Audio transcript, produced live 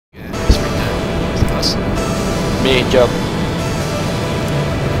Me, Joe.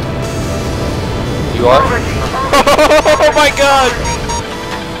 You are? Oh my god!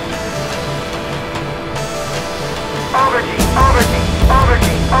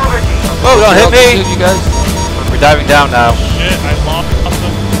 Whoa, don't hit me! You guys? We're diving down now. Shit, I lost him.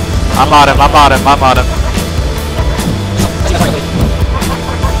 I'm on him, I'm on him, I'm on him.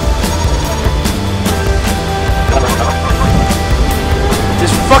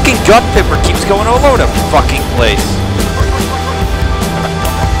 This fucking gun pipper keeps going all over the fucking place.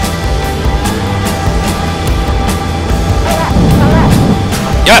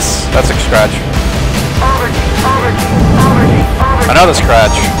 Yes! That's a scratch. Another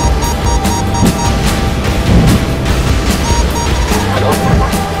scratch.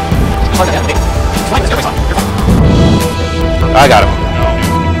 I got him.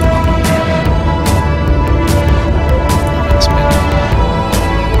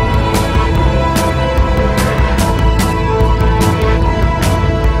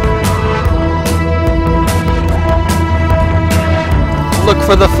 Look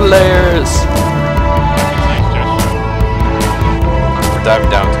for the flares. We're diving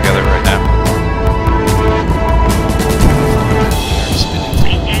down together right now.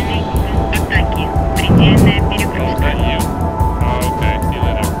 Oh, is that you? Oh, okay. See you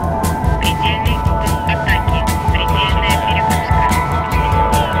later.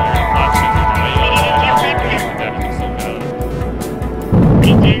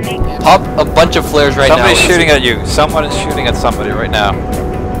 Pop a bunch of flares right now. Somebody's shooting at you. Someone is shooting at somebody right now.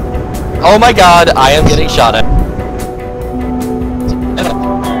 Oh my god, I am getting shot at.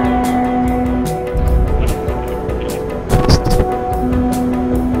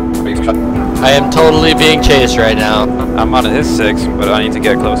 I am totally being chased right now. I'm on his 6, but I need to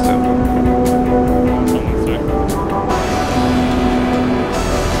get close to him. Someone's sick.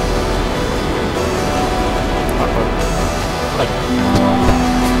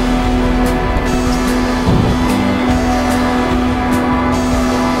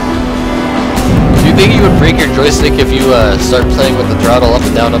 Do you think you would break your joystick if you start playing with the throttle up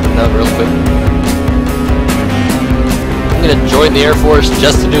and down real quick? I'm gonna join the Air Force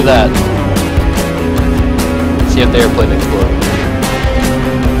just to do that. See if the airplane explodes.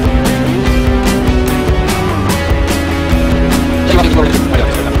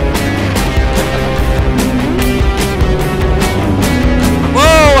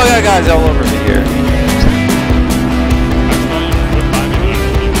 Whoa! I got guys all over me here.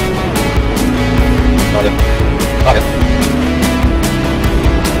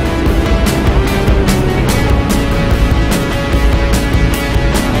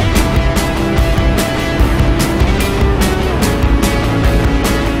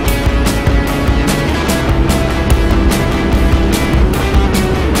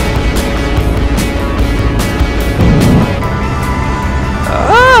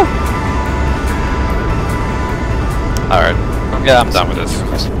 Alright. Yeah, I'm done with this.